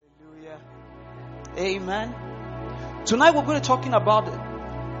Amen. Tonight we're going to be talking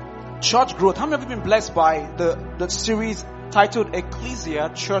about church growth. How many of you have been blessed by the series titled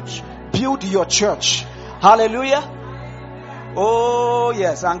Ecclesia, Church, Build Your Church? Hallelujah. Oh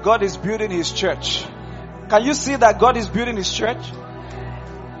yes, and God is building His church. Can you see that God is building His church?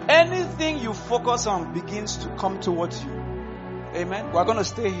 Anything you focus on begins to come towards you. Amen. We're going to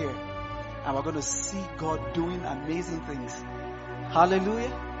stay here and we're going to see God doing amazing things.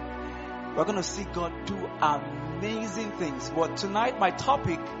 Hallelujah. We're going to see God do amazing things. But tonight my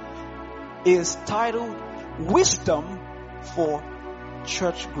topic is titled Wisdom for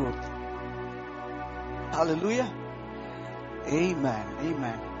Church Growth. Hallelujah. Amen.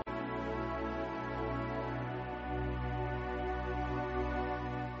 Amen.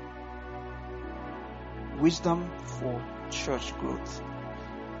 Wisdom for church growth.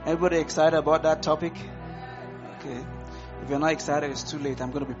 Everybody excited about that topic? Okay. If you're not excited, it's too late. I'm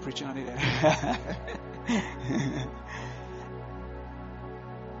going to be preaching on it.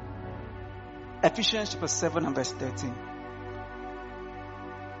 Ephesians chapter 7 and verse 13.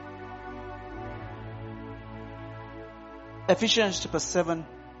 Ephesians chapter 7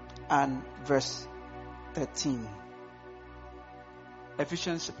 and verse 13.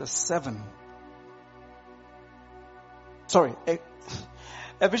 Ephesians chapter 7. Sorry.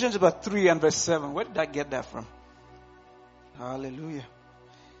 Ephesians chapter 3 and verse 7. Where did I get that from? Hallelujah.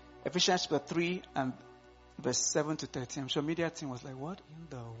 Ephesians chapter 3 and verse 7 to 13. I'm sure media team was like, what in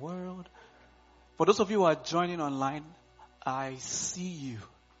the world? For those of you who are joining online, I see you.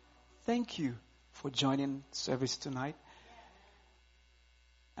 Thank you for joining service tonight.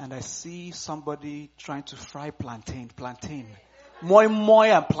 And I see somebody trying to fry plantain. Moi moi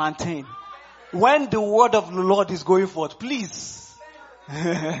and plantain. When the word of the Lord is going forth, please.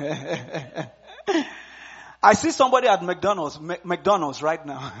 I see somebody at McDonald's right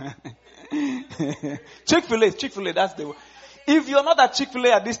now. Chick-fil-A, that's the word. If you're not at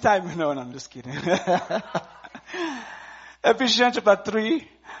Chick-fil-A at this time, no, I'm just kidding. Ephesians chapter 3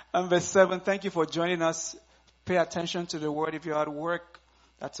 and verse 7. Thank you for joining us. Pay attention to the word. If you're at work,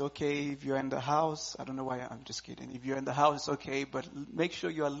 that's okay. If you're in the house, I don't know why, I'm just kidding. If you're in the house, it's okay, but make sure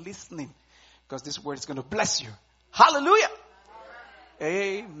you are listening because this word is going to bless you. Hallelujah.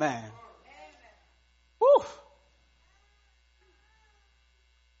 Amen. Woo.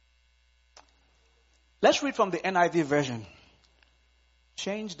 Let's read from the NIV version.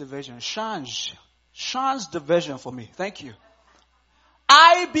 Change the version. Change the version for me. Thank you.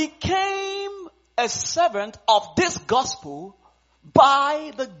 I became a servant of this gospel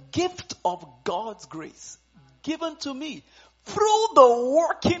by the gift of God's grace given to me through the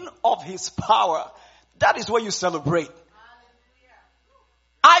working of His power. That is where you celebrate.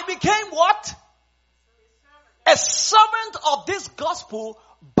 I became what? A servant of this gospel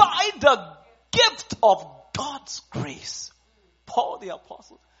by the gift of God's grace. Paul the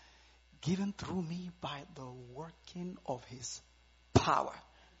apostle, given through me by the working of His power.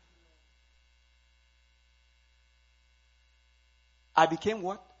 I became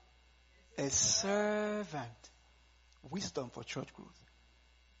what? A servant. Wisdom for church growth.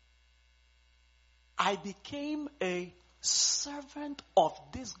 I became a servant of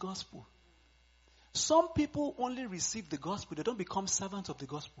this gospel. Some people only receive the gospel. They don't become servants of the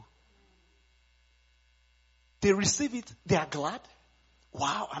gospel. They receive it. They are glad.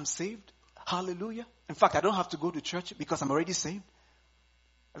 Wow, I'm saved. Hallelujah. In fact, I don't have to go to church because I'm already saved.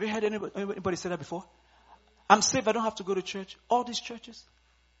 Have you heard anybody say that before? I'm saved. I don't have to go to church. All these churches.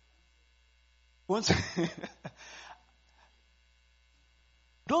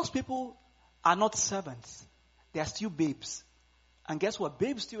 Those people are not servants. They are still babes. And guess what?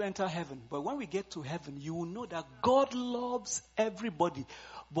 Babes still enter heaven. But when we get to heaven, you will know that God loves everybody.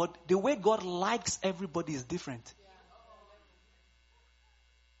 But the way God likes everybody is different.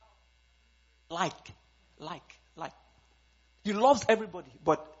 Like. He loves everybody.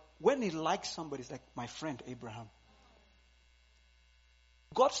 But when He likes somebody, it's like my friend Abraham.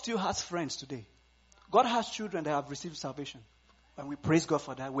 God still has friends today. God has children that have received salvation. And we praise God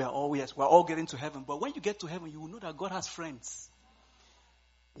for that. We're all getting to heaven. But when you get to heaven, you will know that God has friends.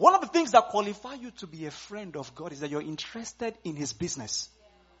 One of the things that qualify you to be a friend of God is that you're interested in His business.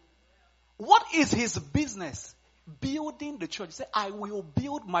 What is His business? Building the church. He said, I will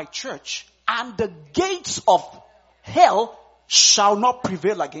build my church and the gates of hell shall not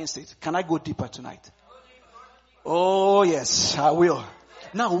prevail against it. Can I go deeper tonight? Oh yes, I will.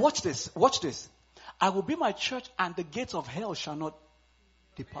 Now watch this. I will build my church and the gates of hell shall not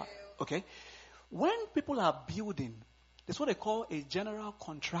depart. Okay? When people are building, that's what they call a general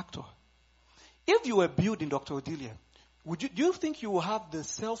contractor. If you were building, Dr. Odelia, Do you think you will have the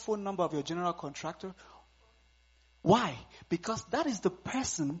cell phone number of your general contractor? Why? Because that is the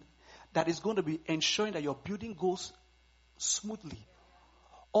person that is going to be ensuring that your building goes smoothly.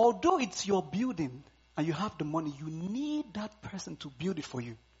 Although it's your building and you have the money, you need that person to build it for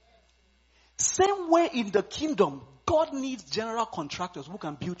you. Same way in the kingdom, God needs general contractors who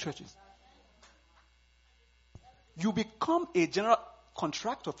can build churches. You become a general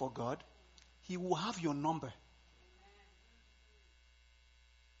contractor for God, He will have your number.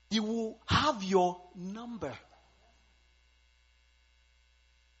 He will have your number.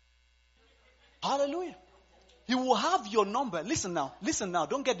 Hallelujah. He will have your number. Listen now.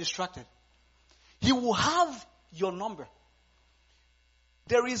 Don't get distracted. He will have your number.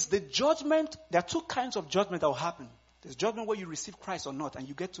 There is the judgment. There are two kinds of judgment that will happen. There's judgment where you receive Christ or not and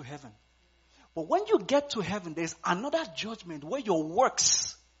you get to heaven. But when you get to heaven, there's another judgment where your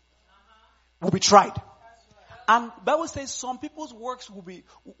works will be tried. And the Bible says some people's works will be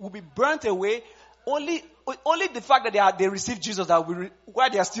burnt away. Only the fact that they receive Jesus that will why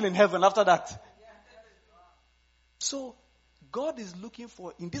they are still in heaven after that. So God is looking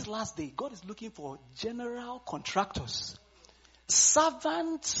for, in this last day, God is looking for general contractors,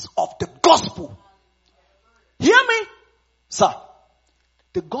 servants of the gospel. Hear me, sir.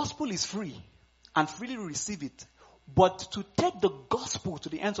 The gospel is free and freely receive it. But to take the gospel to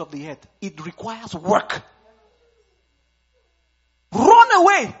the ends of the earth, it requires work. Run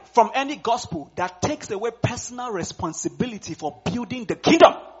away from any gospel that takes away personal responsibility for building the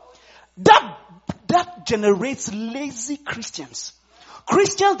kingdom. That generates lazy Christians.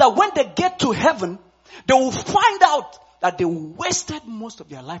 Christians that when they get to heaven, they will find out that they wasted most of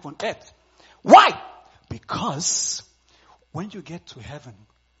their life on earth. Why? Because when you get to heaven,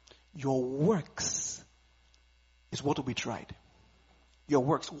 your works is what will be tried. Your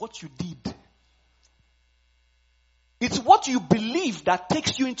works, what you did. It's what you believe that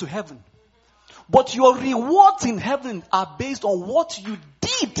takes you into heaven. But your rewards in heaven are based on what you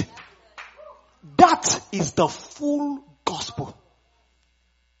did. That is the full gospel.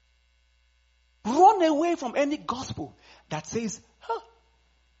 Run away from any gospel that says,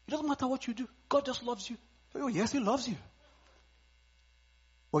 it doesn't matter what you do. God just loves you. Oh, yes, He loves you.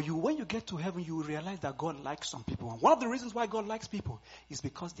 But when you get to heaven, you will realize that God likes some people. And one of the reasons why God likes people is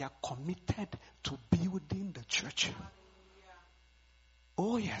because they are committed to building the church.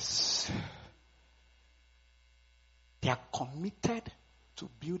 Oh, yes. They are committed to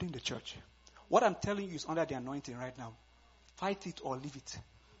building the church. What I'm telling you is under the anointing right now. Fight it or leave it.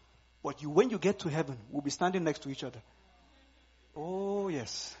 But when you get to heaven, we'll be standing next to each other. Oh,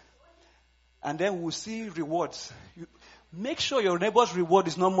 yes. And then we'll see rewards. Make sure your neighbor's reward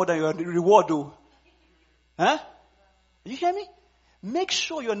is not more than your reward, though. Huh? You hear me? Make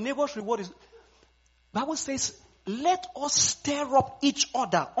sure your neighbor's reward is... Bible says, let us stir up each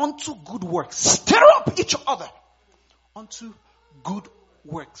other unto good works. Stir up each other unto good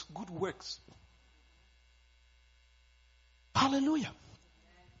works. Good works. Hallelujah.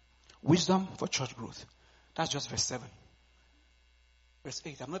 Wisdom for church growth. That's just verse 7. Verse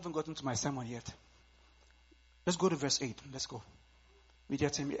 8. I've not even gotten to my sermon yet. Let's go to verse 8. Let's go. Media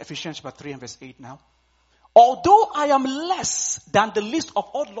team, Ephesians chapter 3 and verse 8 now. Although I am less than the least of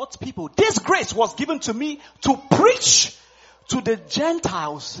all Lord's people, this grace was given to me to preach to the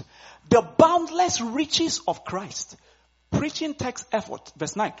Gentiles the boundless riches of Christ. Preaching takes effort.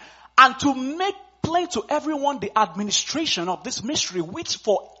 Verse 9. And to make plain to everyone the administration of this mystery, which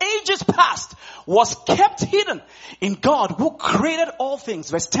for ages past was kept hidden in God who created all things.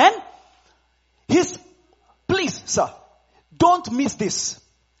 Verse 10. Please, sir, don't miss this.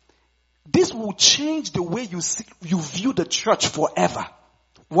 This will change the way you view the church forever.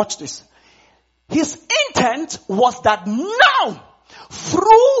 Watch this. His intent was that now,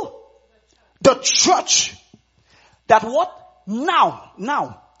 through the church, that what?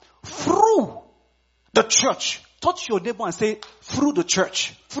 Now, through the church. Touch your neighbor and say, through the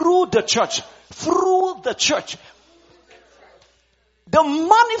church. Through the church. Through the church. The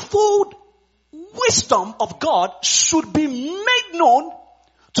manifold wisdom of God should be made known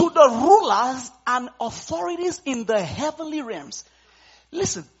to the rulers and authorities in the heavenly realms.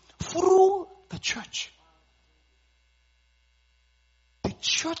 Listen, through the church. The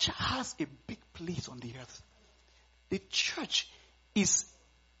church has a big place on the earth. The church is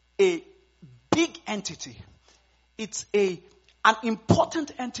a big entity. It's an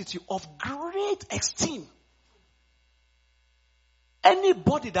important entity of great esteem.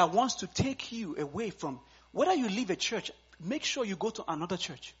 Anybody that wants to take you away from, whether you leave a church, make sure you go to another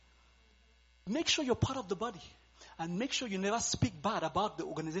church. Make sure you're part of the body. And make sure you never speak bad about the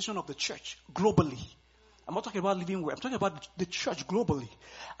organization of the church globally. I'm not talking about living where. I'm talking about the church globally.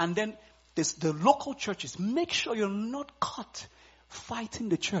 And then there's the local churches. Make sure you're not caught fighting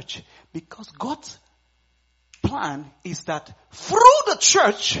the church. Because God's plan is that through the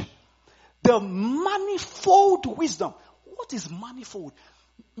church, the manifold wisdom. What is manifold?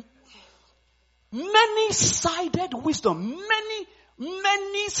 Many-sided wisdom.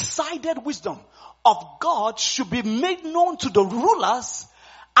 Many-sided wisdom of God should be made known to the rulers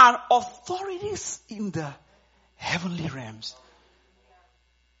and authorities in the heavenly realms.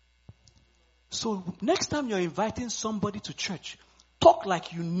 So next time you're inviting somebody to church, talk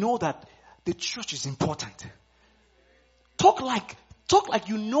like you know that the church is important. Talk like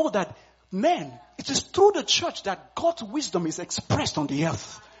you know that, man, it is through the church that God's wisdom is expressed on the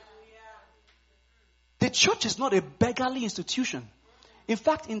earth. The church is not a beggarly institution. In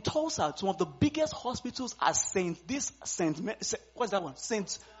fact, in Tulsa, some of the biggest hospitals are St.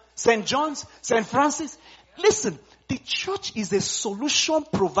 John's, St. Francis. Listen, the church is a solution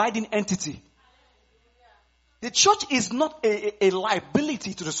providing entity. The church is not a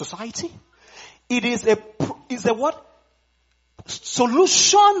liability to the society. It is a what?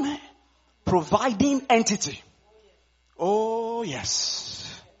 Solution providing entity. Oh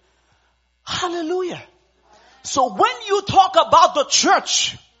yes. Hallelujah. So when you talk about the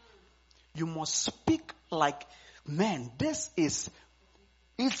church, you must speak like, man, it's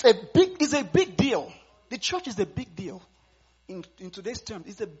a big deal. The church is a big deal. In today's terms,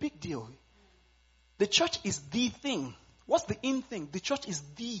 it's a big deal. The church is the thing. What's the in thing? The church is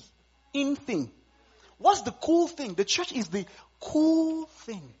the in thing. What's the cool thing? The church is the cool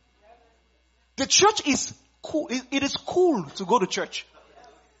thing. The church is cool. It is cool to go to church.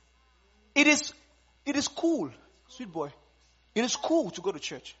 It is cool, sweet boy. It is cool to go to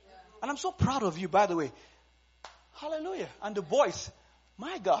church. And I'm so proud of you, by the way. Hallelujah. And the boys,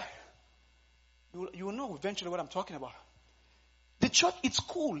 my God, you will know eventually what I'm talking about. The church, it's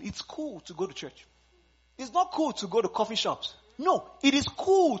cool. It's cool to go to church. It's not cool to go to coffee shops. No, it is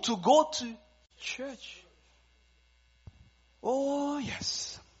cool to go to church. Oh,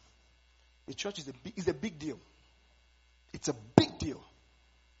 yes. The church is a big deal. It's a big deal.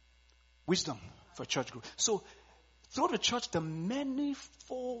 Wisdom for church group. So, through the church, the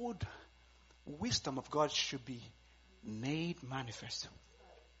manifold wisdom of God should be made manifest.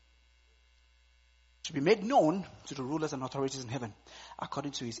 Should be made known to the rulers and authorities in heaven,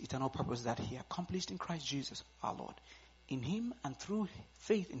 according to his eternal purpose that he accomplished in Christ Jesus our Lord. In him and through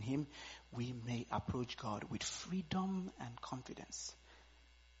faith in him, we may approach God with freedom and confidence.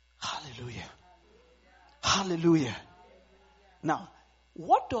 Hallelujah. Hallelujah. Now,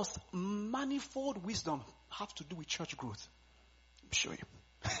 what does manifold wisdom have to do with church growth? Let me show you.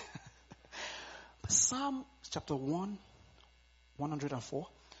 Psalm chapter 1, 104.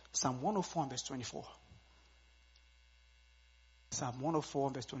 Psalm 104 and verse 24. Psalm 104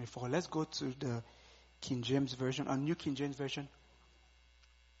 and verse 24. Let's go to the King James Version, a New King James Version.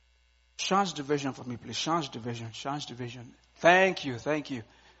 Change the version for me, please. Change the version. Change the version. Thank you. Thank you.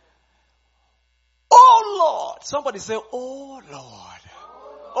 Oh Lord. Somebody say, oh Lord.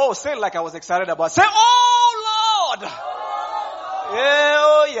 Oh, say it like I was excited about it. Say, oh Lord.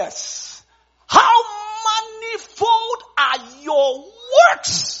 Oh yes. How manifold are your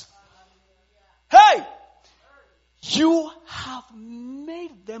works? Hey, you have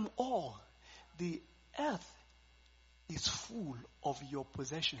made them all. The earth is full of your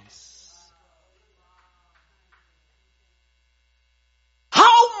possessions.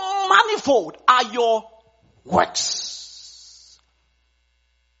 How manifold are your works?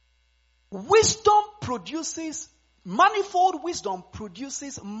 Manifold wisdom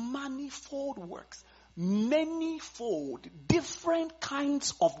produces manifold works. Manifold, different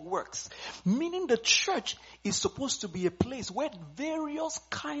kinds of works. Meaning the church is supposed to be a place where various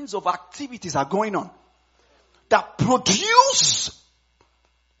kinds of activities are going on that produce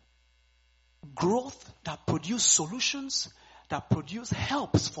growth, that produce solutions, that produce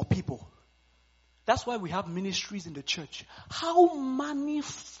helps for people. That's why we have ministries in the church. How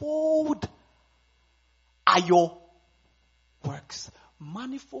manifold are your works?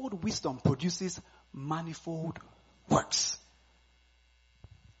 Manifold wisdom produces manifold works.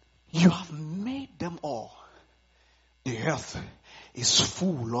 You have made them all. The earth is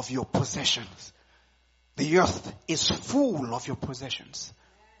full of your possessions. The earth is full of your possessions.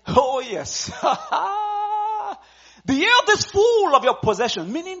 Oh yes. The earth is full of your possessions.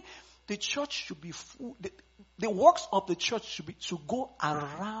 Meaning the church should be full. The works of the church should go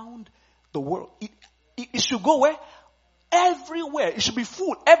around the world. It should go where? Everywhere. It should be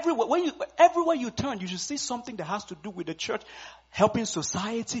full. Everywhere. Everywhere you turn, you should see something that has to do with the church, helping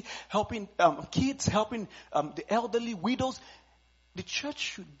society, helping kids, helping the elderly, widows. The church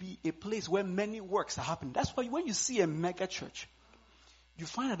should be a place where many works are happening. That's why when you see a mega church, you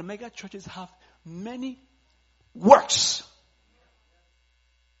find that the mega churches have many works.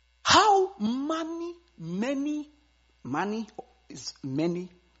 How money is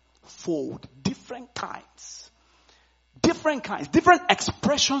many-fold, different kinds, different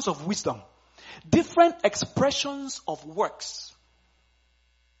expressions of wisdom, different expressions of works,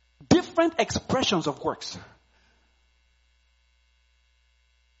 different expressions of works.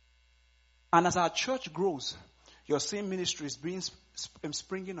 And as our church grows, your same ministry is being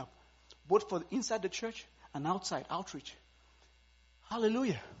springing up, both for inside the church and outside outreach.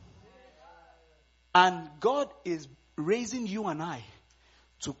 Hallelujah. And God is raising you and I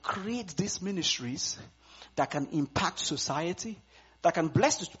to create these ministries that can impact society, that can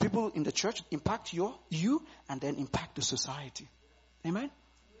bless the people in the church, impact you, and then impact the society. Amen?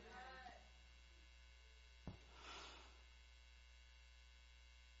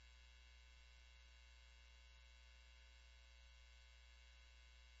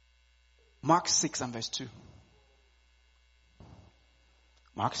 Mark 6 and verse 2.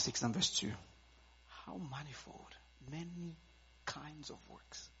 Mark 6 and verse 2. How manifold, many kinds of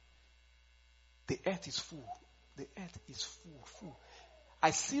works. The earth is full. The earth is full.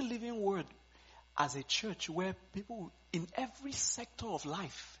 I see Living Word as a church where people in every sector of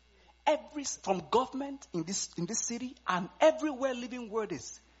life, from government in this city and everywhere Living Word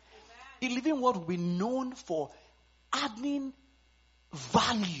is. A Living Word will be known for adding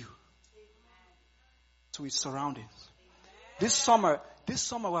value to its surroundings. This summer we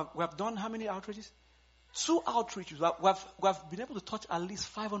have done how many outreaches? 2 outreaches. We have been able to touch at least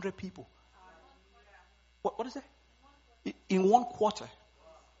 500 people. What is that? In 1 quarter.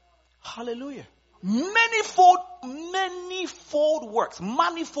 Hallelujah. Manifold works.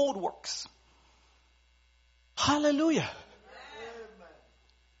 Manifold works. Hallelujah.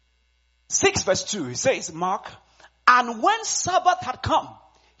 6 verse 2. It says, Mark, and when Sabbath had come,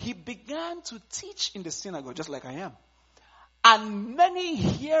 he began to teach in the synagogue, just like I am. And many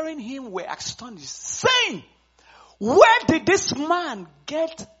hearing him were astonished, saying, where did this man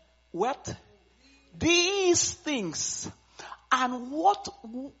get what? These things. And what,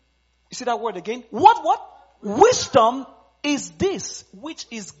 you see that word again? What? Wisdom is this which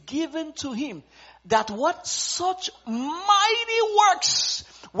is given to him, that what? Such mighty works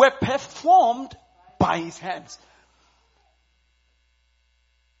were performed by his hands.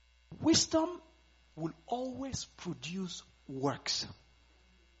 Wisdom will always produce works.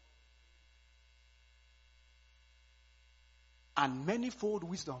 And manifold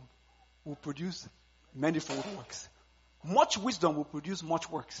wisdom will produce manifold works. Much wisdom will produce much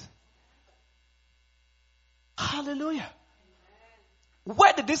works. Hallelujah.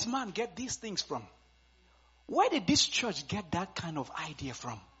 Where did this man get these things from? Where did this church get that kind of idea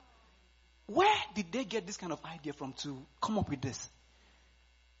from? Where did they get this kind of idea from to come up with this?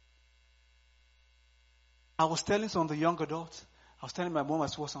 I was telling some of the young adults, I was telling my mom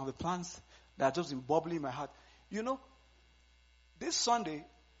as well some of the plans that are just been bubbling in my heart. You know, this Sunday,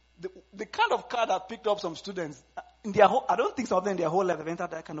 the kind of car that picked up some students, I don't think some of them in their whole life have entered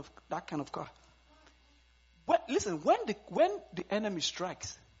that kind of car. But listen, when the enemy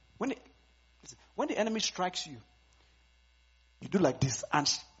strikes, when the enemy strikes you, you do like this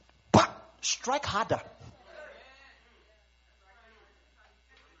and strike harder.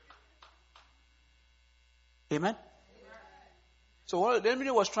 Amen? So the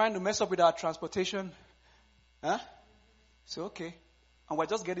enemy was trying to mess up with our transportation. So okay. And we're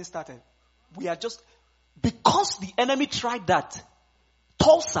just getting started. We are just, because the enemy tried that,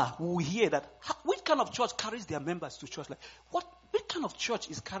 Tulsa will hear that. Which kind of church carries their members to church? Which kind of church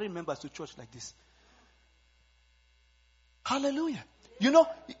is carrying members to church like this? Hallelujah. You know,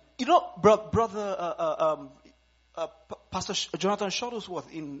 brother, Pastor Jonathan Shuttlesworth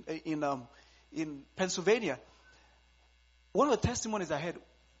in Pennsylvania, one of the testimonies I heard,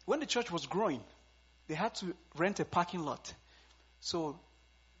 when the church was growing, they had to rent a parking lot. So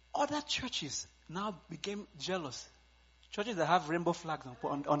other churches now became jealous. Churches that have rainbow flags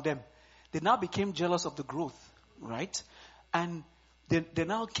on them, they now became jealous of the growth, right? And they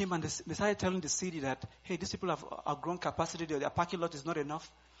now came and they started telling the city that, hey, these people have outgrown capacity, their parking lot is not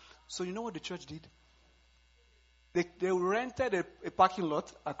enough. So you know what the church did? They rented a parking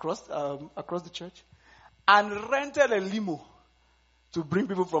lot across the church and rented a limo to bring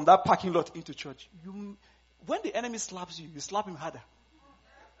people from that parking lot into church. When the enemy slaps you, you slap him harder.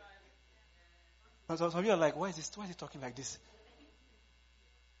 Some of you are like, why is he talking like this?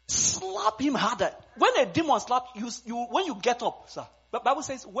 Slap him harder. When a demon slap you, when you get up, sir. The Bible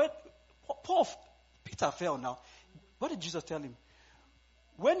says, when Peter fell now. What did Jesus tell him?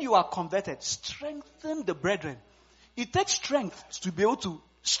 When you are converted, strengthen the brethren. It takes strength to be able to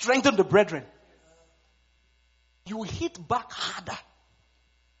strengthen the brethren. You hit back harder.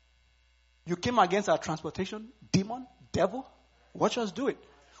 You came against our transportation, demon, devil. Watch us do it.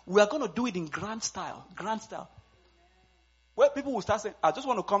 We are going to do it in grand style. Grand style. Where people will start saying, I just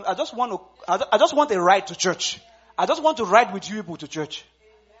want to come, I just want a ride to church. I just want to ride with you people to church.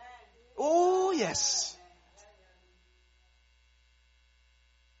 Oh, yes.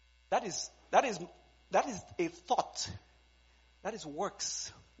 That is a thought. That is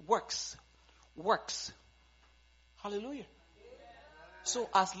works. Hallelujah. So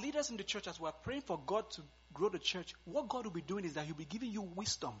as leaders in the church, as we are praying for God to grow the church, what God will be doing is that He'll be giving you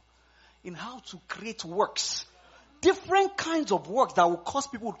wisdom in how to create works. Different kinds of works that will cause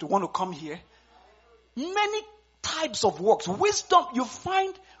people to want to come here. Many types of works. Wisdom, you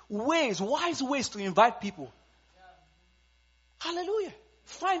find wise ways to invite people. Hallelujah.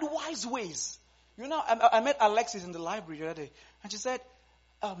 Find wise ways. You know, I met Alexis in the library the other day, and she said,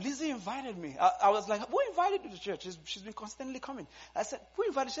 Lizzie invited me. I was like, who invited you to church? She's been constantly coming. I said, who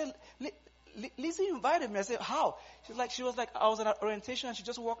invited you? She said, Lizzie invited me. I said, how? She was like, I was at orientation, and she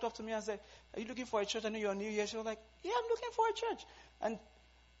just walked up to me and said, are you looking for a church? I know you're new here. She was like, yeah, I'm looking for a church. And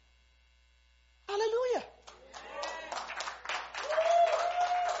hallelujah.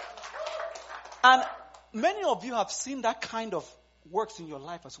 And many of you have seen that kind of works in your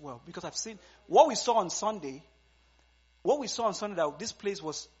life as well, because I've seen what we saw on Sunday. What we saw on Sunday, that this place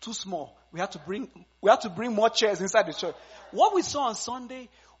was too small. We had to bring more chairs inside the church. What we saw on Sunday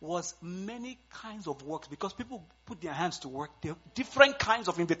was many kinds of works, because people put their hands to work. Different kinds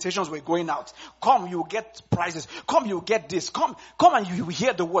of invitations were going out. Come, you will get prizes. Come, you will get this. Come and you will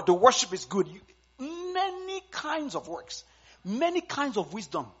hear the word. The worship is good. Many kinds of works. Many kinds of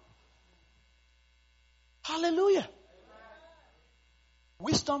wisdom. Hallelujah.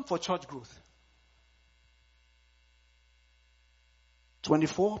 Wisdom for church growth.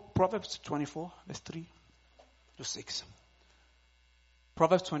 Proverbs 24, verse 3 to 6.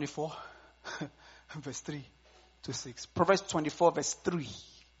 Proverbs 24, verse 3 to 6. Proverbs 24, verse 3.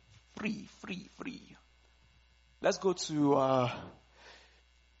 Free. Let's go to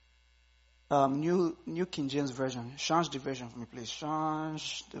New King James Version. Change the version for me, please.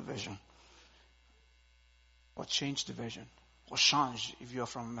 Change the version. Or change the version. Or change if you're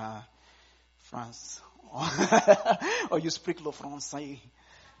from France. Or you speak le français.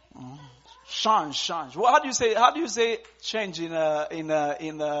 Change. Well, how do you say change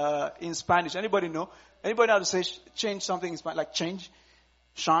in Spanish? Anybody know? Anybody know how to say change something in Spanish? Like change?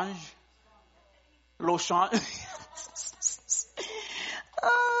 Change? Lo change?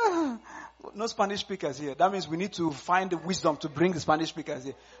 No Spanish speakers here. That means we need to find the wisdom to bring the Spanish speakers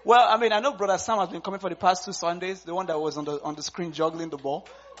here. Well, I mean, I know Brother Sam has been coming for the past 2 Sundays. The one that was on the screen juggling the ball.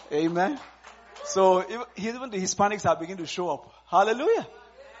 Amen. So even the Hispanics are beginning to show up. Hallelujah.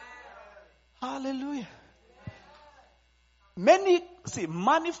 Hallelujah.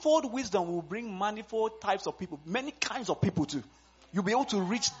 Manifold wisdom will bring manifold types of people, many kinds of people too. You'll be able to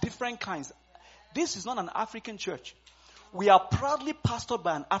reach different kinds. This is not an African church. We are proudly pastored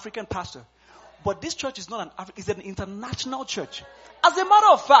by an African pastor. But this church is not it's an international church. As a matter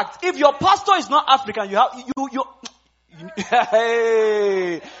of fact, if your pastor is not African,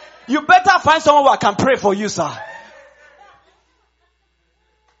 you better find someone who can pray for you, sir.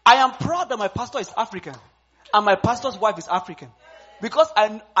 I am proud that my pastor is African. And my pastor's wife is African. Because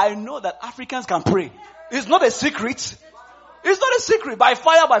I know that Africans can pray. It's not a secret. It's not a secret. By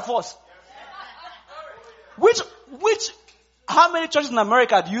fire, by force. How many churches in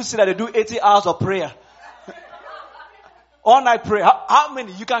America do you see that they do 80 hours of prayer? All night prayer. How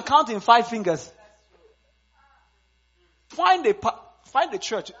many? You can count in 5 fingers. Find a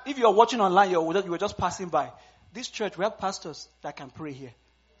church. If you're watching online, you were just passing by. This church, we have pastors that can pray here.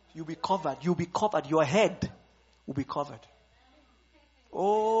 You'll be covered. Your head will be covered.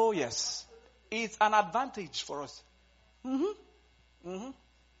 Oh, yes. It's an advantage for us.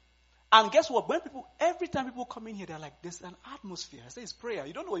 And guess what? Every time people come in here, they're like, there's an atmosphere. I say it's prayer.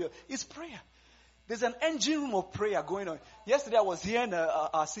 You don't know it's prayer. There's an engine room of prayer going on. Yesterday I was hearing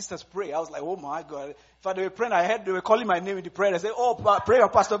our sisters pray. I was like, oh my God. If they were praying, I heard they were calling my name in the prayer. They say, oh, prayer,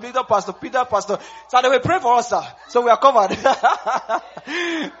 Pastor Peter, Pastor Peter, Pastor. So they were praying for us, sir. So we are covered.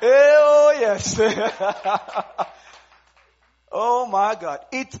 Oh, yes. Oh my God.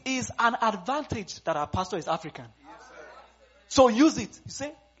 It is an advantage that our pastor is African. So use it. You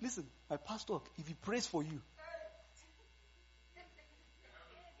say, Listen, my pastor, if he prays for you,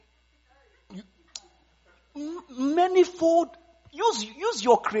 manifold, use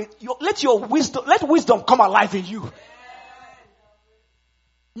your let wisdom come alive in you.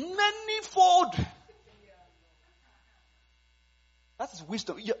 Manifold. That is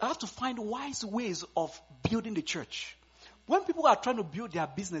wisdom. You have to find wise ways of building the church. When people are trying to build their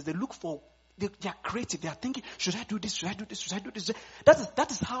business, they look for, they are creative. They are thinking, should I do this? Should I do this? Should I do this? That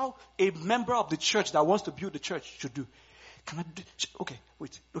is how a member of the church that wants to build the church should do. Can I do? Okay,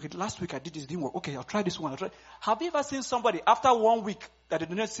 wait. Okay, last week I did this, it didn't work. Okay, I'll try this one. Have you ever seen somebody after 1 week that they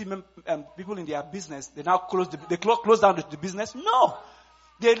do not see people in their business? They now close down the business? No,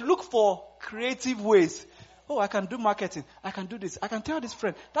 they look for creative ways. Oh, I can do marketing. I can do this. I can tell this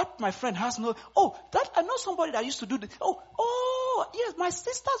friend that my friend has no. Oh, that I know somebody that used to do this. Oh, yes, my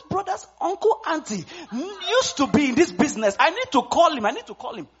sister's brother's uncle, auntie used to be in this business. I need to call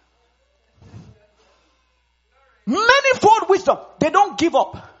him. Manifold wisdom. They don't give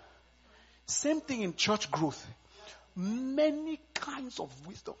up. Same thing in church growth. Many kinds of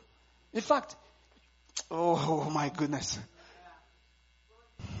wisdom. In fact, oh my goodness.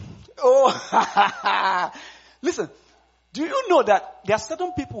 Oh, listen. Do you know that there are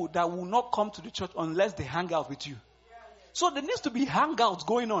certain people that will not come to the church unless they hang out with you? So there needs to be hangouts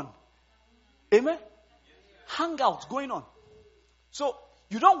going on. Amen? Hangouts going on. So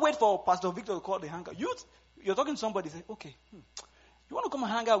you don't wait for Pastor Victor to call the hangout. You're talking to somebody, say, okay, you want to come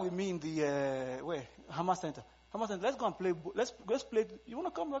and hang out with me in the Hammer Center? Let's go and play. Let's play. You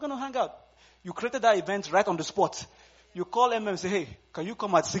want to come? We're going to hang out. You created that event right on the spot. You call them and say, hey, can you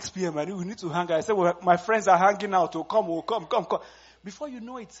come at 6 p.m.? We need to hang out. I say, well, my friends are hanging out. Oh, come. Before you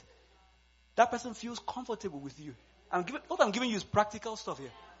know it, that person feels comfortable with you. What I'm giving you is practical stuff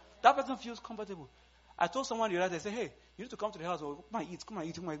here. That person feels comfortable. I told someone the other day, I said, hey, you need to come to the house. Or come and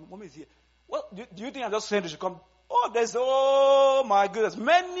eat. My mom is here. Well, do you think I'm just saying they should come? Oh my goodness.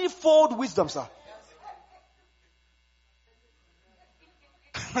 Manifold wisdom, sir.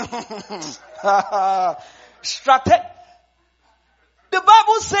 The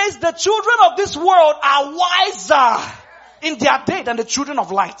Bible says the children of this world are wiser in their day than the children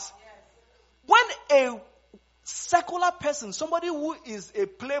of light. When a secular person, somebody who is a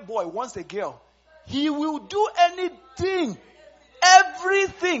playboy, wants a girl, he will do anything,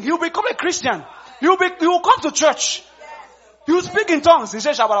 everything. He will become a Christian. He will come to church. He will speak in tongues. He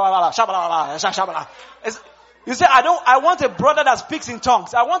says, shabala, shabala, shabala. You say, I want a brother that speaks in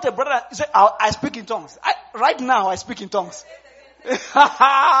tongues. I want a brother that, you say, I speak in tongues. Right now, I speak in tongues.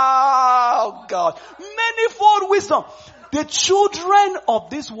 Oh God. Manifold wisdom. The children of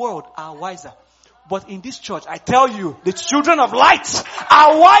this world are wiser. But in this church, I tell you, the children of light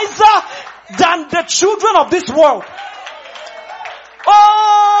are wiser than the children of this world.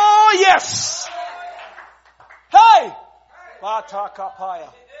 Oh, yes. Hey.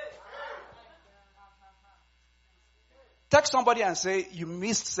 Text somebody and say, you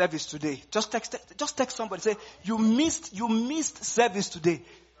missed service today. Just text somebody. Say, you missed service today.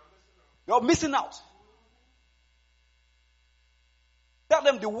 You're missing out. Tell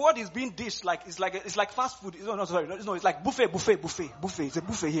them the word is being dished it's like fast food. No, it's like buffet. It's a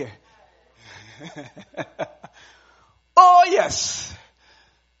buffet here. Oh yes.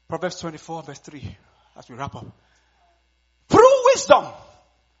 Proverbs 24 verse 3. As we wrap up. Through wisdom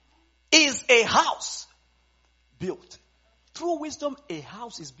is a house built. Through wisdom, a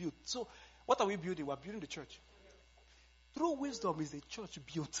house is built. So, what are we building? We're building the church. Through wisdom is a church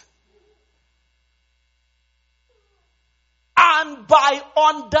built. And by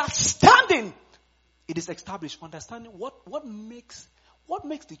understanding, it is established. Understanding what makes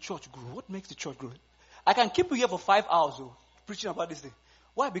the church grow. What makes the church grow? I can keep you here for 5 hours preaching about this thing.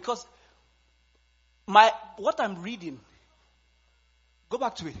 Why? Because what I'm reading, go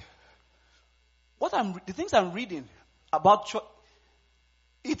back to it. The things I'm reading about church,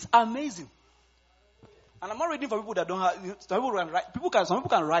 it's amazing. And I'm not reading for people that don't have. Some people can write. Some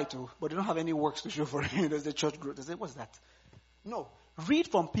people can write too, but they don't have any works to show for it. There's the church growth. They say, "What's that?" No, read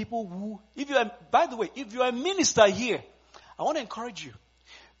from people who. By the way, if you are a minister here, I want to encourage you.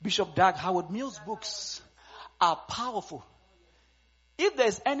 Bishop Dag Howard Mills' books are powerful. If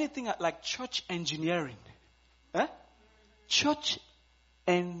there's anything like church engineering, church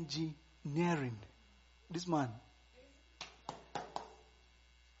engineering, this man.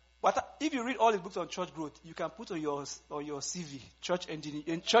 But if you read all his books on church growth, you can put on your CV, church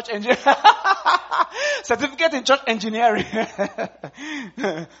engineering, certificate in church engineering.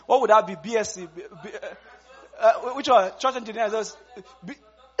 What would that be? BSc, which one? Church engineering.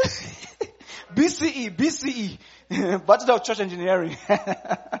 BCE, Bachelor of Church Engineering.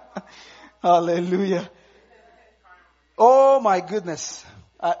 Hallelujah. Oh my goodness.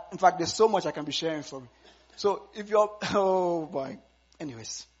 In fact, there's so much I can be sharing from. So if you're, oh boy.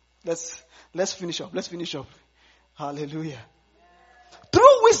 Anyways, let's finish up. Let's finish up. Hallelujah.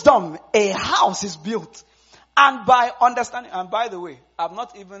 Through wisdom, a house is built. And by understanding, and by the way, I've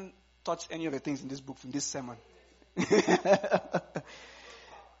not even touched any of the things in this book, in this sermon.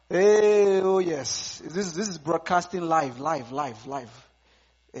 Hey, oh yes. This is broadcasting live.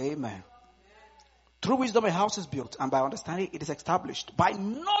 Amen. Through wisdom, a house is built, and by understanding, it is established. By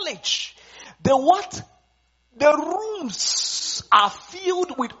knowledge, the what? The rooms are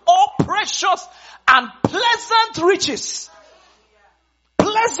filled with all precious and pleasant riches.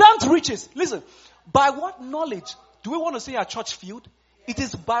 Pleasant riches. Listen, by what knowledge do we want to say our church filled? It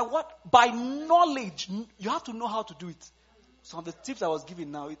is by what? By knowledge. You have to know how to do it. Some of the tips I was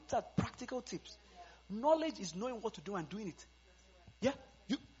giving now, it's practical tips. Knowledge is knowing what to do and doing it. Yeah.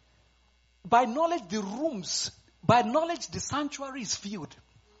 By knowledge, the rooms. By knowledge, the sanctuary is filled.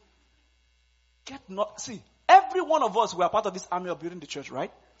 See, every one of us, we are part of this army of building the church,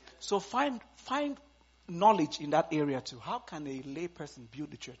 right? So find knowledge in that area too. How can a lay person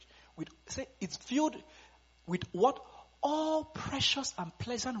build the church? It's filled with what? All precious and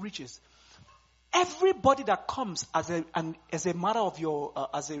pleasant riches. Everybody that comes as a matter of your,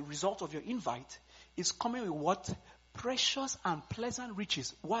 as a result of your invite, is coming with what? Precious and pleasant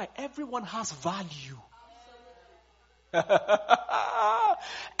riches. Why? Everyone has value.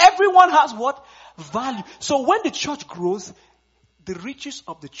 Everyone has what? Value. So when the church grows, the riches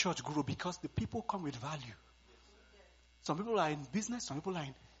of the church grow because the people come with value. Some people are in business, some people are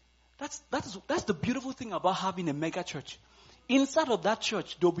in... That's the beautiful thing about having a mega church. Inside of that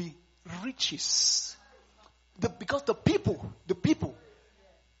church, there'll be riches. Because the people,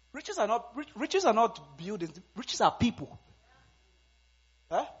 riches are not buildings, riches are people.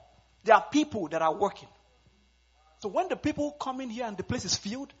 Huh? There are people that are working. So when the people come in here and the place is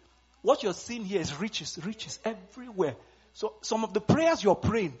filled, what you're seeing here is riches everywhere. So some of the prayers you're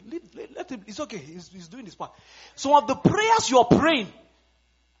praying, let him, it's okay, he's doing his part. Some of the prayers you're praying,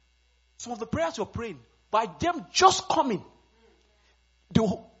 by them just coming,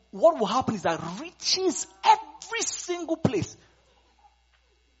 what will happen is that riches every single place.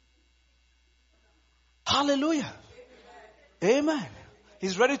 Hallelujah. Amen.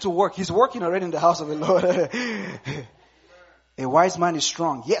 He's ready to work. He's working already in the house of the Lord. A wise man is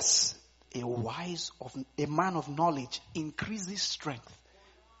strong. Yes. A man of knowledge increases strength.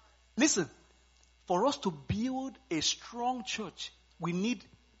 Listen, for us to build a strong church, we need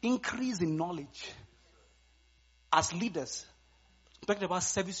increase in knowledge. As leaders, I'm talking about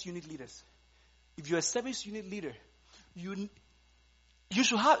service unit leaders. If you're a service unit leader, you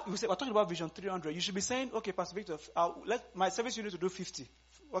should have, we're talking about Vision 300. You should be saying, okay, Pastor Victor, let my service unit to do 50.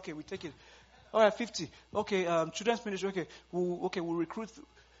 Okay, we take it. All right, 50. Okay, children's ministry. Okay, we'll recruit.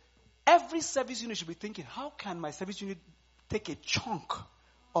 Every service unit should be thinking, how can my service unit take a chunk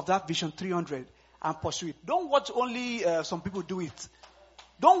of that Vision 300 and pursue it? Don't watch only some people do it.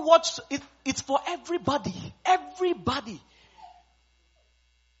 Don't watch it. It's for everybody. Everybody.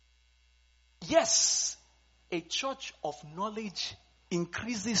 Yes, a church of knowledge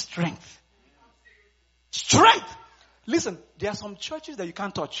increases strength. Strength! Listen, there are some churches that you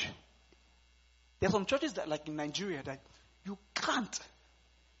can't touch. There are some churches that, like in Nigeria, that you can't.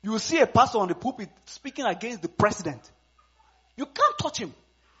 You will see a pastor on the pulpit speaking against the president. You can't touch him.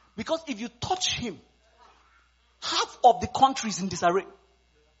 Because if you touch him, half of the country is in disarray.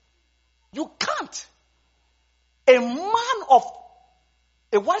 You can't.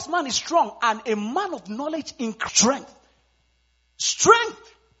 A wise man is strong, and a man of knowledge in strength.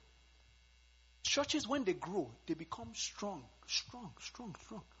 Strength. Churches, when they grow, they become strong.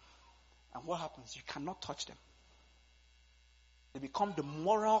 And what happens? You cannot touch them. They become the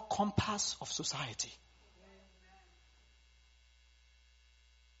moral compass of society.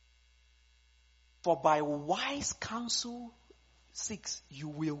 For by wise counsel, 6, you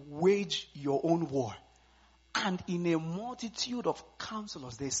will wage your own war. And in a multitude of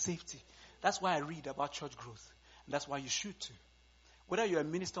counselors, there's safety. That's why I read about church growth. And that's why you should too. Whether you're a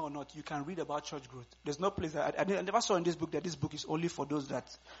minister or not, you can read about church growth. There's no place that I never saw in this book that this book is only for those that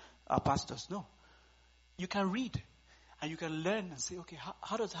are pastors. No. You can read and you can learn and say, okay,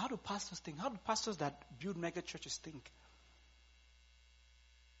 how do pastors think? How do pastors that build mega churches think?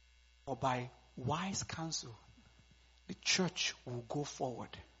 Or by wise counsel, the church will go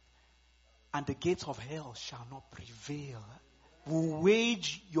forward. And the gates of hell shall not prevail. Will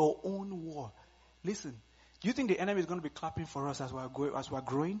wage your own war. Listen, do you think the enemy is going to be clapping for us as we're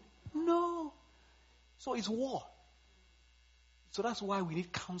growing? No. So it's war. So that's why we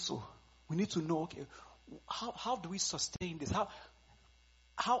need counsel. We need to know, okay, how do we sustain this?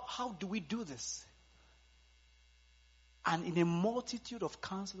 How do we do this? And in a multitude of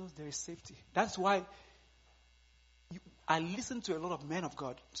counselors, there is safety. That's why I listen to a lot of men of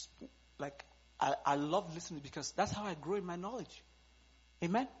God. Like, I love listening because that's how I grow in my knowledge.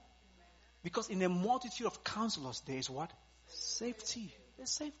 Amen? Because in a multitude of counselors, there is what? Safety. There's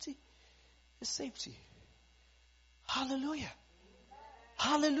safety. There's safety. Hallelujah.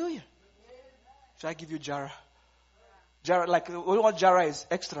 Hallelujah. Should I give you Jara? Jara, like, what Jara is?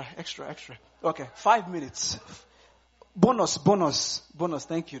 Extra. Okay, 5 minutes. Bonus.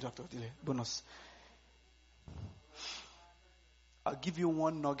 Thank you, Dr. Odile. Bonus. I'll give you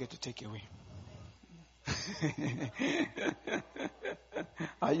one nugget to take away.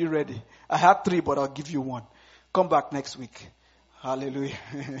 Are you ready? I have 3, but I'll give you 1. Come back next week. Hallelujah.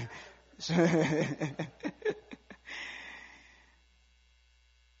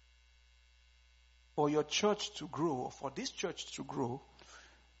 For your church to grow, for this church to grow,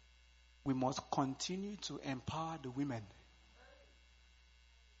 we must continue to empower the women.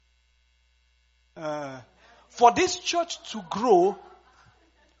 For this church to grow,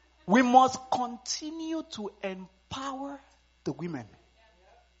 we must continue to empower the women.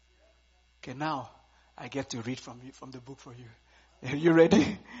 Okay, now I get to read from the book for you. Are you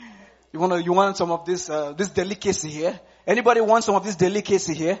ready? You want some of this delicacy here? Anybody want some of this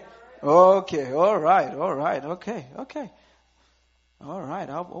delicacy here? Okay, all right, okay. All right,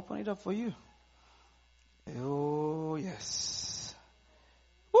 I'll open it up for you. Oh, yes.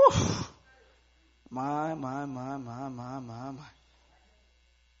 Oof. My.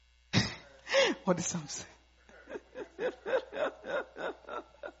 What did Sam say?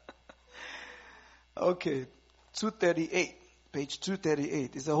 Okay, 238, page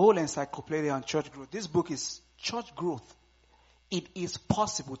 238. It's a whole encyclopedia on church growth. This book is Church Growth. It is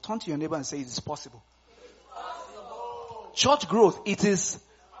possible. Turn to your neighbor and say it is possible. Church growth, it is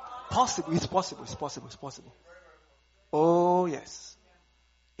possible. It's possible. Oh, yes.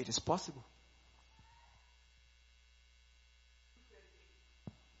 It is possible.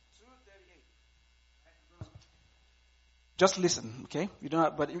 238. Just listen, okay? You don't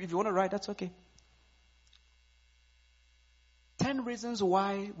have, but if you want to write, that's okay. 10 reasons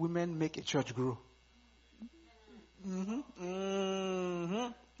why women make a church grow.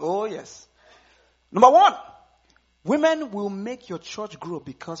 Oh, yes. Number 1. Women will make your church grow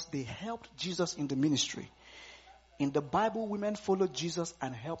because they helped Jesus in the ministry. In the Bible, women followed Jesus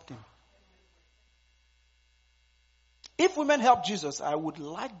and helped him. If women help Jesus, I would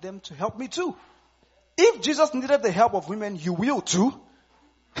like them to help me too. If Jesus needed the help of women, you will too.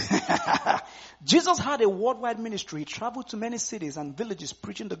 Jesus had a worldwide ministry. He traveled to many cities and villages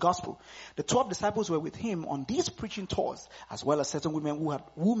preaching the gospel. The 12 disciples were with him on these preaching tours, as well as certain women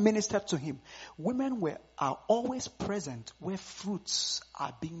who ministered to him. Women are always present where fruits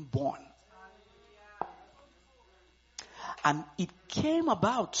are being born. And it came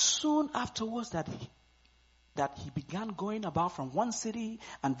about soon afterwards that he began going about from one city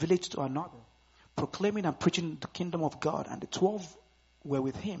and village to another, proclaiming and preaching the kingdom of God. And the 12 were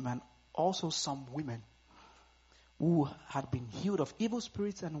with him, and also some women who had been healed of evil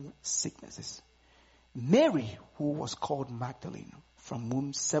spirits and sicknesses. Mary, who was called Magdalene, from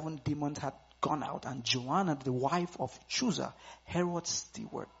whom 7 demons had gone out, and Joanna, the wife of Chuza, Herod's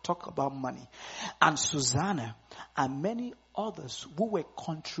steward. Talk about money. And Susanna, and many others who were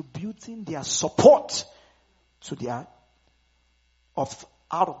contributing their support to out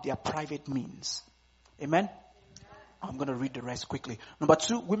of their private means. Amen. I'm going to read the rest quickly. Number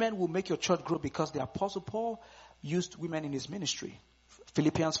 2, women will make your church grow because the Apostle Paul used women in his ministry.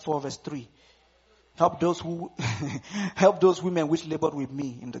 Philippians 4 verse 3. Help those women which labored with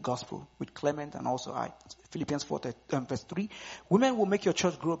me in the gospel, with Clement and also I. Philippians 4 verse 3. Women will make your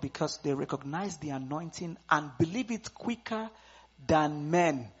church grow because they recognize the anointing and believe it quicker than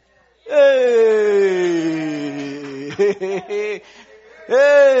men. Hey.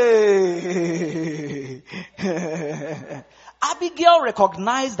 Abigail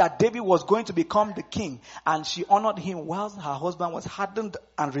recognized that David was going to become the king, and she honored him whilst her husband was hardened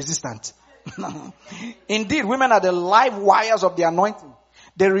and resistant. Indeed, women are the live wires of the anointing.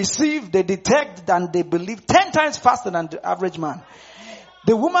 They receive, they detect, and they believe 10 times faster than the average man.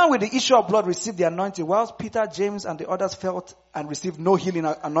 The woman with the issue of blood received the anointing, whilst Peter, James, and the others felt and received no healing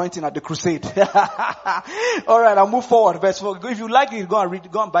anointing at the crusade. All right, I'll move forward. Verse 4. If you like it, go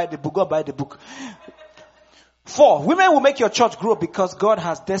and buy the book. Go buy the book. 4. Women will make your church grow because God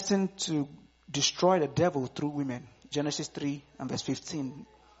has destined to destroy the devil through women. Genesis 3 and verse 15.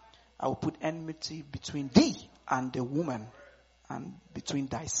 I will put enmity between thee and the woman, and between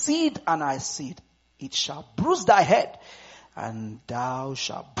thy seed and thy seed, it shall bruise thy head, and thou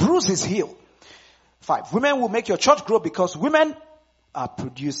shalt bruise his heel. 5, women will make your church grow because women are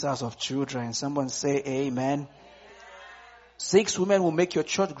producers of children. Someone say amen. 6, women will make your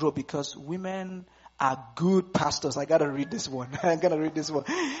church grow because women are good pastors. I gotta read this one.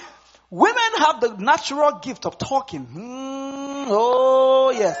 Women have the natural gift of talking.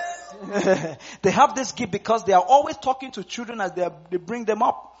 Oh yes. They have this gift because they are always talking to children as they bring them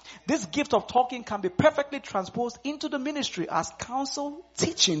up. This gift of talking can be perfectly transposed into the ministry as counsel,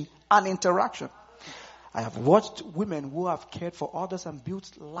 teaching, and interaction. I have watched women who have cared for others and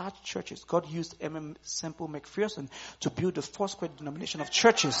built large churches. God used Semple McPherson to build the Foursquare denomination of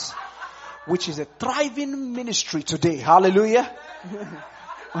churches, which is a thriving ministry today. Hallelujah.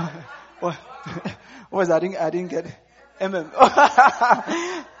 What was that? I didn't get it.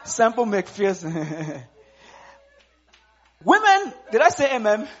 Semple McPherson. Women, did I say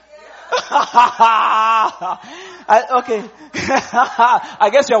MM? Okay. I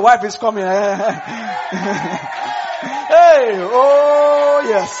guess your wife is coming. Hey, oh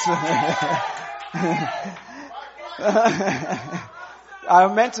yes. I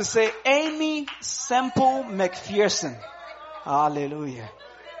meant to say Amy Semple McPherson. Hallelujah.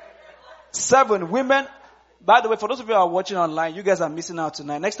 7, women. By the way, for those of you who are watching online, you guys are missing out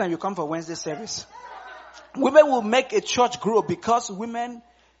tonight. Next time you come for Wednesday service. Women will make a church grow because women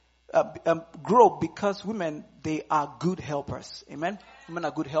they are good helpers. Amen. Women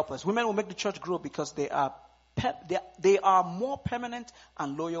are good helpers. Women will make the church grow because they are more permanent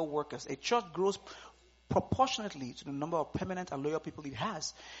and loyal workers. A church grows proportionately to the number of permanent and loyal people it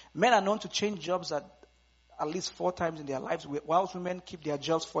has. Men are known to change jobs at least 4 times in their lives, whilst women keep their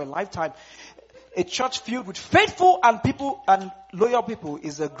jobs for a lifetime. A church filled with faithful and loyal people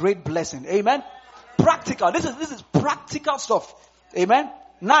is a great blessing. Amen. Practical. This is practical stuff. Amen.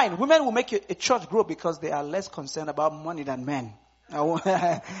 9, women will make a church grow because they are less concerned about money than men.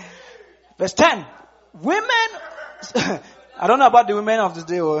 Verse 10, women, I don't know about the women of the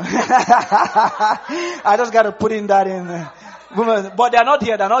day. I just got to put in that in. Women, but they're not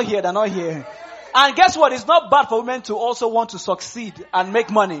here. And guess what? It's not bad for women to also want to succeed and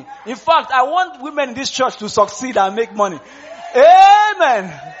make money. In fact, I want women in this church to succeed and make money.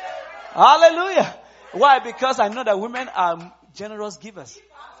 Amen. Hallelujah. Why? Because I know that women are generous givers.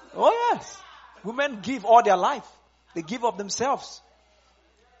 Oh yes. Women give all their life. They give up themselves.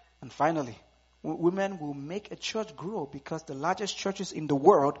 And finally, women will make a church grow because the largest churches in the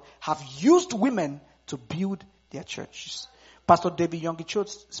world have used women to build their churches. Pastor David Yonggi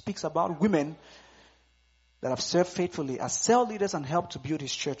speaks about women that have served faithfully as cell leaders and helped to build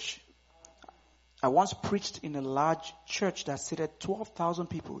his church. I once preached in a large church that seated 12,000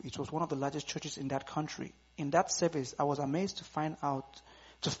 people. It was one of the largest churches in that country. In that service, I was amazed to find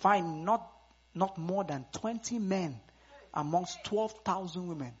not more than 20 men amongst 12,000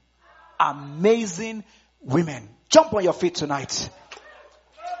 women. Amazing women. Jump on your feet tonight.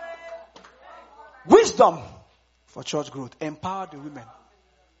 Wisdom for church growth. Empower the women.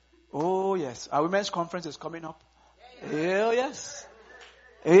 Oh yes. Our women's conference is coming up. Oh yes.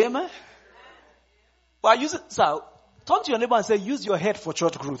 Amen. Well, turn to your neighbor and say, use your head for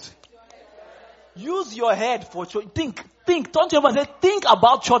church growth. Use your head for church. Think. Turn to your neighbor and say, think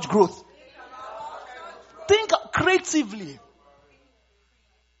about church growth. Think creatively.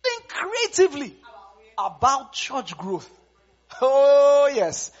 Think creatively about church growth. Oh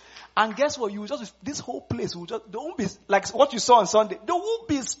yes. And guess what? This whole place there won't be, like what you saw on Sunday, there won't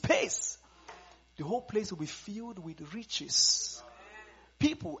be space. The whole place will be filled with riches.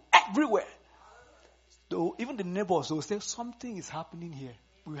 People everywhere. Even the neighbors will say, something is happening here.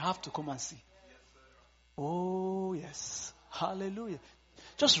 We have to come and see. Oh yes. Hallelujah.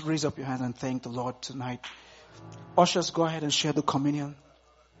 Just raise up your hand and thank the Lord tonight. Ushers, go ahead and share the communion.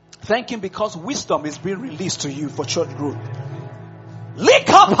 Thank Him because wisdom is being released to you for church growth.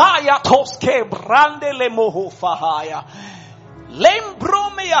 Likapaya toske brandele mohofahaya.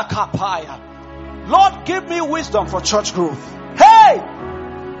 Lembromea kapaya. Lord, give me wisdom for church growth. Hey!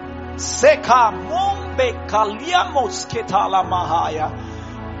 Seka mombe kaliamos ketala mahaya.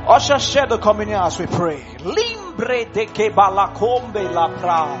 Usher, share the communion as we pray. Limbre de kebalakombe la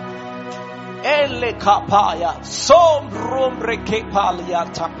pra. Ele kapaya. Sombrombre kepalia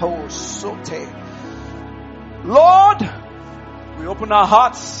taposote. Lord, we open our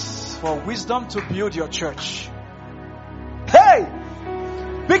hearts for wisdom to build your church. Hey!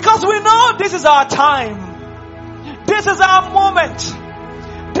 Because we know this is our time. This is our moment.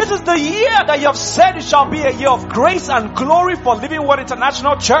 This is the year that you have said it shall be a year of grace and glory for Living Word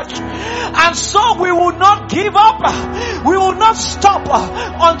International Church. And so we will not give up. We will not stop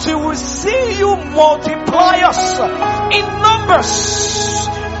until we see you multiply us in numbers.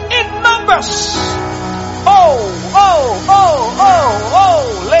 In numbers.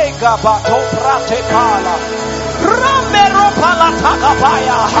 Lega bato prate pala. Ramero pala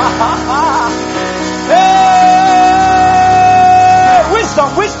takapaya.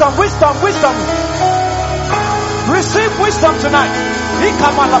 Wisdom. Receive wisdom tonight.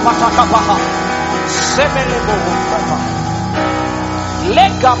 Ikamala patakapaha. Semelebo papa.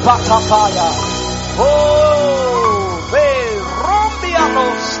 Lega patapaya. Be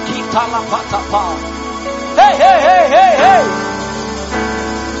rombianos kitala patapa. Hey.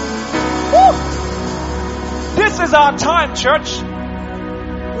 Woo. This is our time, church.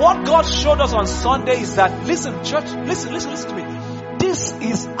 What God showed us on Sunday is that, listen, church, listen to me. This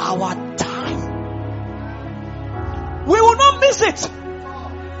is our time. We will not miss it.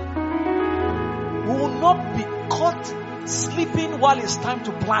 We will not be caught sleeping while it's time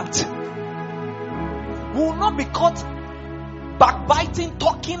to plant. We will not be caught backbiting,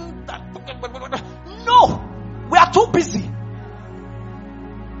 talking. No, we are too busy.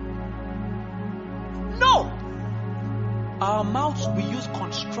 No, our mouths will be used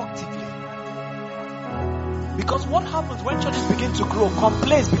constructively. Because what happens when churches begin to grow,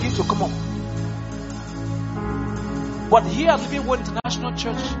 complaints begin to come up. But here at Living Word International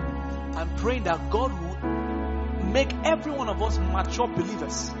Church, I'm praying that God will make every one of us mature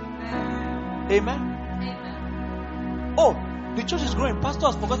believers. Amen. Oh, the church is growing. Pastor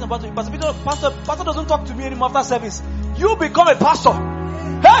has forgotten about it. Pastor doesn't talk to me anymore after service. You become a pastor.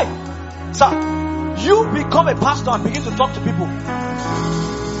 Hey, sir, you become a pastor and begin to talk to people.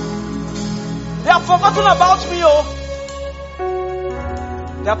 They have forgotten about me,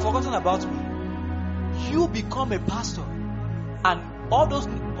 They have forgotten about me. You become a pastor, and all those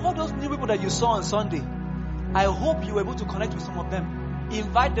new people that you saw on Sunday, I hope you were able to connect with some of them.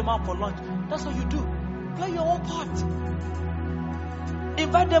 Invite them out for lunch. That's what you do. Play your own part.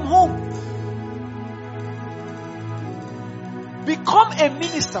 Invite them home. Become a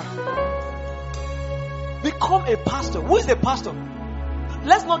minister. Become a pastor. Who is a pastor?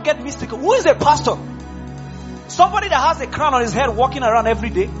 Let's not get mystical. Who is a pastor? Somebody that has a crown on his head walking around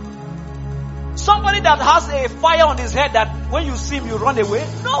every day? Somebody that has a fire on his head that when you see him you run away?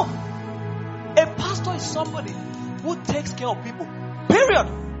 No. A pastor is somebody who takes care of people. Period.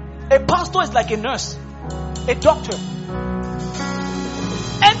 A pastor is like a nurse, a doctor.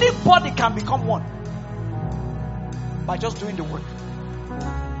 Anybody can become one by just doing the work.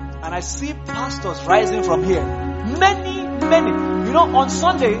 And I see pastors rising from here. Many. You know, on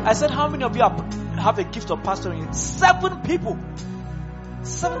Sunday, I said, how many of you have a gift of pastoring? 7 people.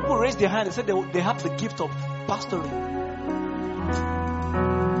 7 people raised their hand. They said they have the gift of pastoring.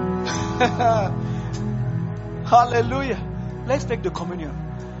 Hallelujah. Let's take the communion.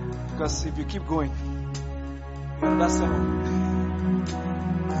 Because if you keep going, that's 7.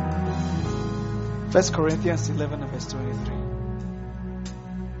 1 Corinthians 11 and verse 23.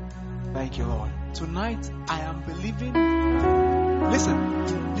 Thank you, Lord. Tonight, I am believing.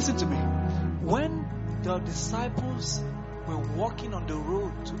 Listen to me. When the disciples were walking on the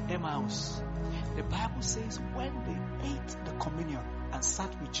road to Emmaus, the Bible says when they ate the communion and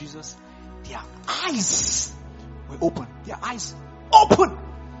sat with Jesus, their eyes were open. Their eyes open.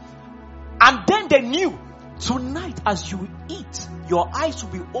 And then they knew, tonight as you eat, your eyes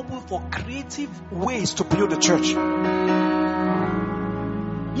will be open for creative ways to build the church.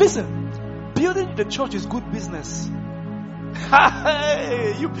 Listen. Building the church is good business.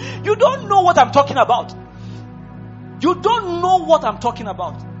 You don't know what I'm talking about. You don't know what I'm talking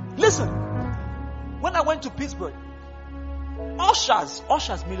about. Listen, when I went to Pittsburgh, ushers,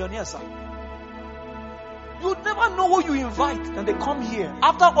 millionaires, sir. You never know who you invite, and they come here.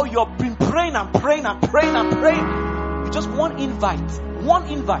 After all, you've been praying and praying. It's just one invite.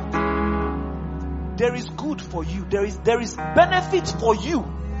 There is good for you. There is benefits for you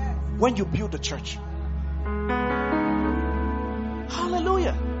when you build the church.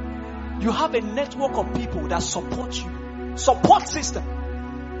 Hallelujah. You have a network of people that support you. Support system.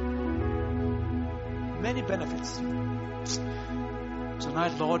 Many benefits.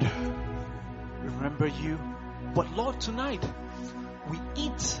 Tonight, Lord, remember you. But Lord, tonight, we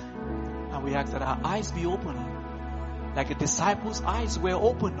eat and we ask that our eyes be open. Like the disciples' eyes were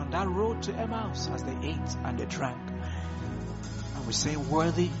open on that road to Emmaus as they ate and they drank. And we say,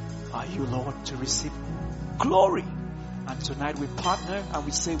 worthy are you, Lord, to receive glory. And tonight we partner and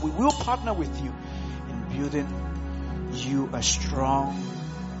we say we will partner with you in building you a strong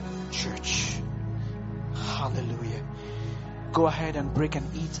church. Hallelujah. Go ahead and break and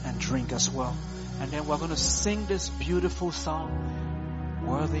eat and drink as well. And then we're going to sing this beautiful song.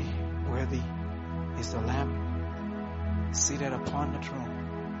 Worthy, worthy is the Lamb seated upon the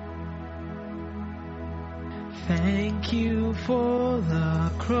throne. Thank you for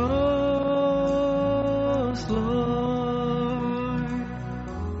the cross, Lord.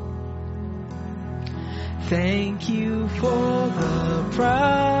 Thank you for the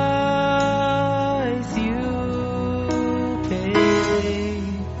price you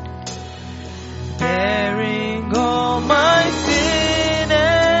paid, bearing all my sin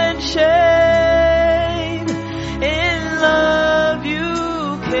and shame. In love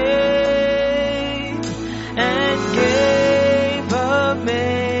you came and gave amazing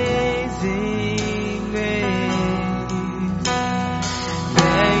grace.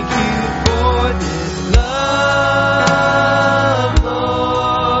 Thank you for this love,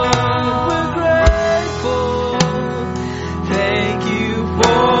 Lord. We're grateful. Thank you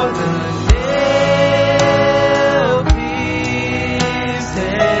for the nail pieces.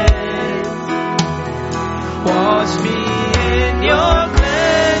 Wash me in your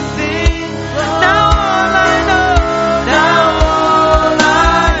cleansing. Now all I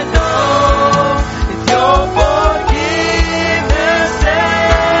know is your forgiveness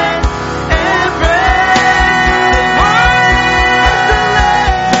and embrace.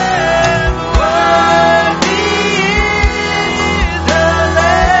 Worthy is the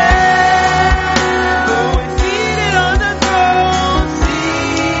Lamb, going seated on the throne,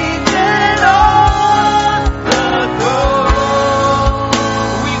 seated on the throne.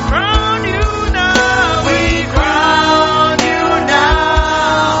 We crown you now, we crown you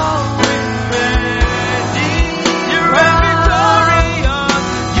now with majesty. You reign victorious,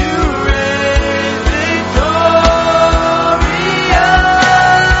 you reign victorious.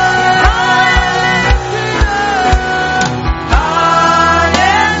 High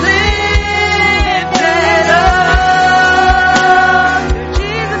and lifted up,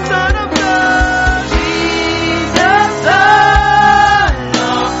 Jesus, Son of God, Jesus, Son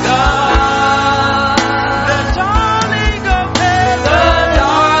of God, the darling of heaven,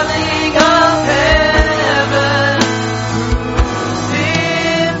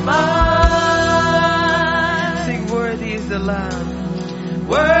 crucified. Sing, worthy is the Lamb,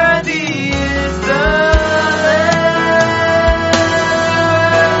 worthy is the Lamb.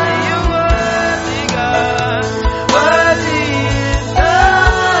 You're worthy, God, worthy is the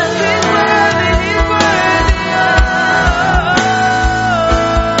Lamb. He's worthy, He's worthy,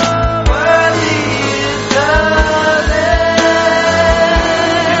 worthy is the Lamb.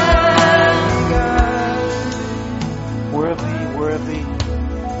 Worthy, worthy,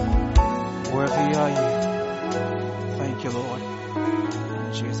 worthy are you. Thank you, Lord.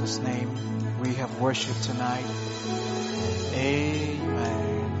 In Jesus' name, we have worship tonight.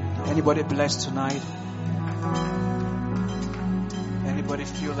 Amen. Anybody blessed tonight? Anybody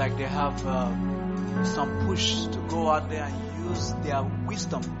feel like they have some push to go out there and use their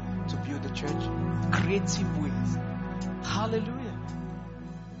wisdom to build the church? Creative ways. Hallelujah.